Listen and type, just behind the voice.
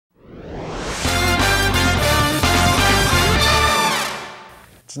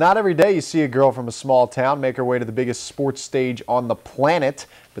It's not every day you see a girl from a small town make her way to the biggest sports stage on the planet,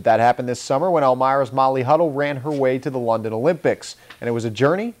 but that happened this summer when Elmira's Molly Huddle ran her way to the London Olympics. And it was a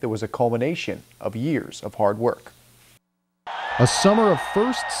journey that was a culmination of years of hard work. A summer of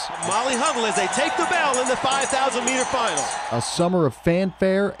firsts. Molly Huddle as they take the bell in the 5,000-meter final. A summer of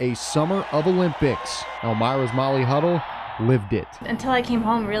fanfare, a summer of Olympics. Elmira's Molly Huddle lived it. Until I came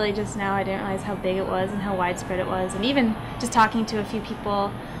home really just now, I didn't realize how big it was and how widespread it was. And even just talking to a few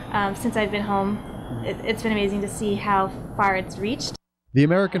people since I've been home, it's been amazing to see how far it's reached. The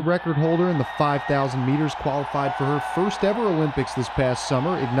American record holder in the 5,000 meters qualified for her first ever Olympics this past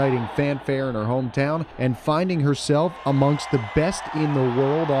summer, igniting fanfare in her hometown and finding herself amongst the best in the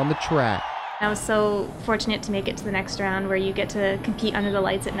world on the track. I was so fortunate to make it to the next round where you get to compete under the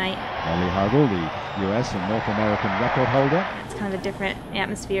lights at night. Molly Huddle, the U.S. and North American record holder. It's kind of a different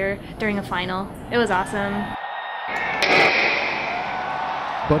atmosphere during a final. It was awesome.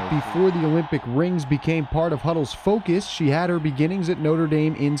 But before the Olympic rings became part of Huddle's focus, she had her beginnings at Notre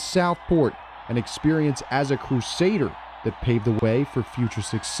Dame in Southport, an experience as a crusader that paved the way for future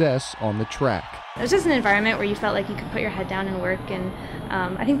success on the track. It was just an environment where you felt like you could put your head down and work, and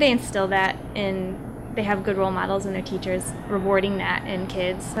I think they instill that they have good role models in their teachers, rewarding that in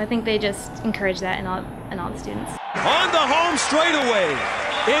kids. So I think they just encourage that in all the students. On the home straightaway,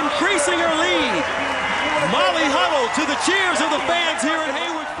 increasing her lead, Molly Huddle to the cheers of the fans here at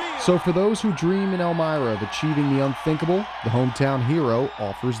Hayward Field. So for those who dream in Elmira of achieving the unthinkable, the hometown hero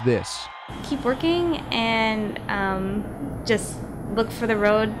offers this. Keep working and just look for the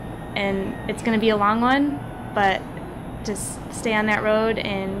road, and it's going to be a long one, but just stay on that road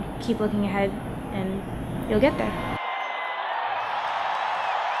and keep looking ahead and you'll get there.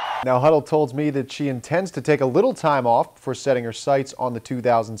 Now, Huddle told me that she intends to take a little time off before setting her sights on the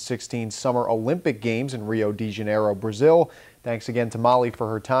 2016 Summer Olympic Games in Rio de Janeiro, Brazil. Thanks again to Molly for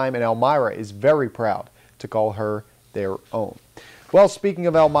her time, and Elmira is very proud to call her their own. Well, speaking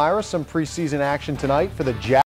of Elmira, some preseason action tonight for the Jackals.